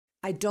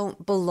I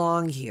don't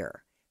belong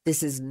here.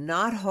 This is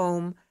not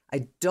home.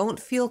 I don't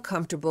feel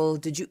comfortable.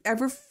 Did you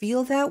ever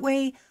feel that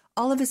way?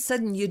 All of a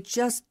sudden, you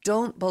just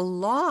don't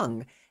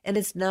belong. And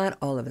it's not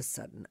all of a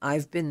sudden.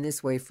 I've been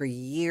this way for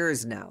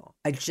years now.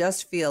 I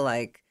just feel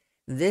like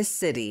this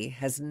city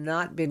has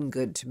not been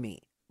good to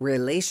me.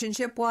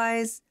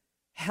 Relationship-wise,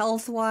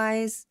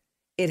 health-wise,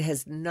 it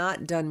has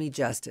not done me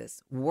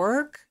justice.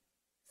 Work,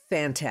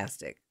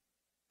 fantastic.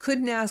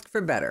 Couldn't ask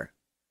for better.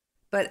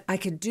 But I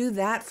could do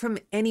that from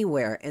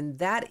anywhere, and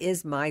that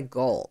is my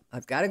goal.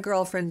 I've got a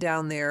girlfriend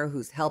down there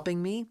who's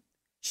helping me.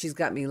 She's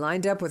got me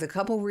lined up with a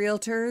couple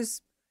realtors,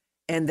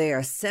 and they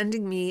are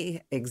sending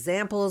me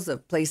examples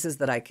of places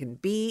that I can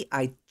be.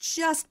 I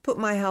just put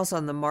my house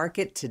on the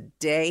market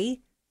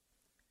today.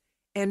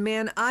 And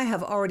man, I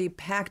have already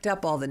packed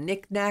up all the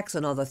knickknacks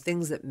and all the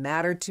things that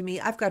matter to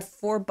me. I've got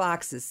 4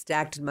 boxes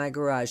stacked in my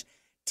garage.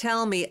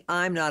 Tell me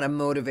I'm not a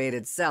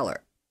motivated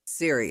seller.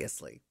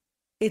 Seriously.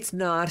 It's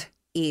not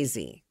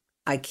easy.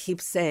 I keep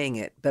saying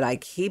it, but I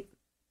keep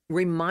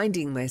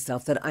reminding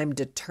myself that I'm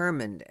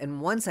determined.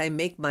 And once I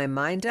make my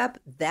mind up,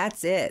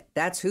 that's it.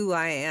 That's who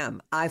I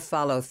am. I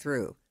follow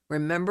through.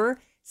 Remember,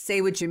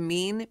 say what you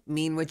mean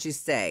what you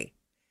say.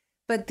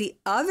 But the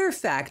other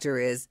factor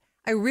is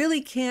I really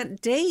can't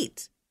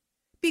date,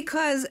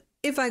 because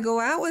if I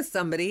go out with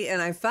somebody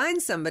and I find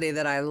somebody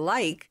that I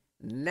like,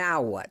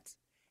 now what?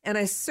 And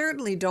I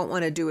certainly don't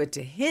want to do it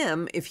to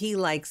him. If he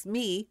likes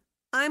me,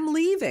 I'm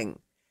leaving.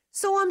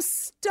 So I'm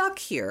stuck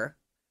here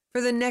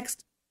for the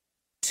next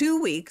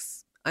 2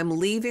 weeks. I'm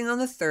leaving on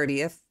the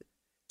 30th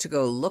to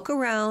go look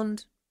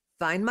around,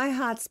 find my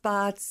hot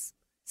spots,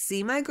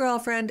 see my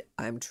girlfriend.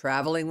 I'm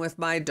traveling with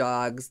my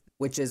dogs,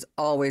 which is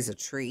always a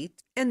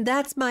treat. And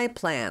that's my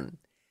plan.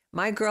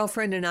 My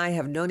girlfriend and I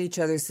have known each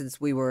other since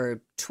we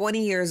were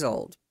 20 years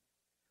old.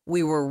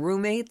 We were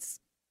roommates.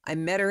 I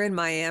met her in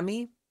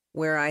Miami,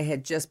 where I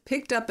had just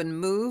picked up and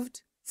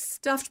moved,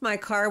 stuffed my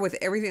car with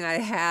everything I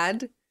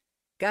had,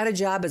 got a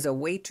job as a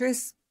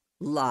waitress,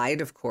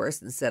 lied, of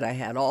course, and said I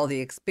had all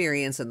the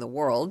experience in the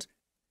world.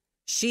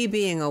 She,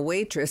 being a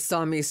waitress,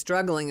 saw me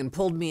struggling and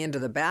pulled me into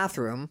the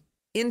bathroom,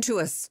 into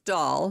a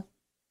stall,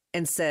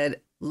 and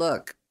said,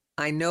 "Look,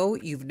 I know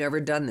you've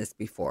never done this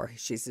before."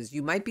 She says,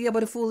 "You might be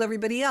able to fool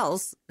everybody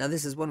else." Now,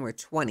 this is when we're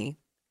 20.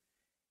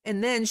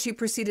 And then she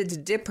proceeded to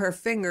dip her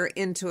finger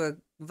into a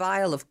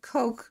vial of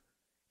Coke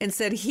and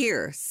said,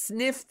 "Here,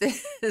 sniff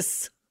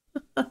this."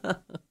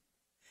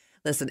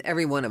 Listen,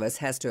 every one of us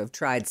has to have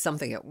tried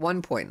something at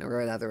one point or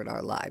another in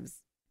our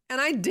lives. And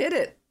I did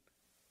it.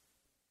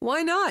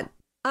 Why not?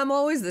 I'm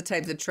always the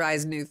type that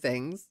tries new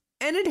things.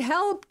 And it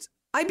helped.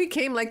 I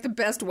became like the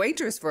best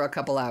waitress for a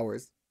couple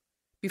hours.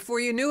 Before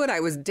you knew it, I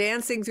was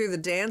dancing through the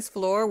dance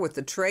floor with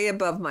the tray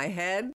above my head.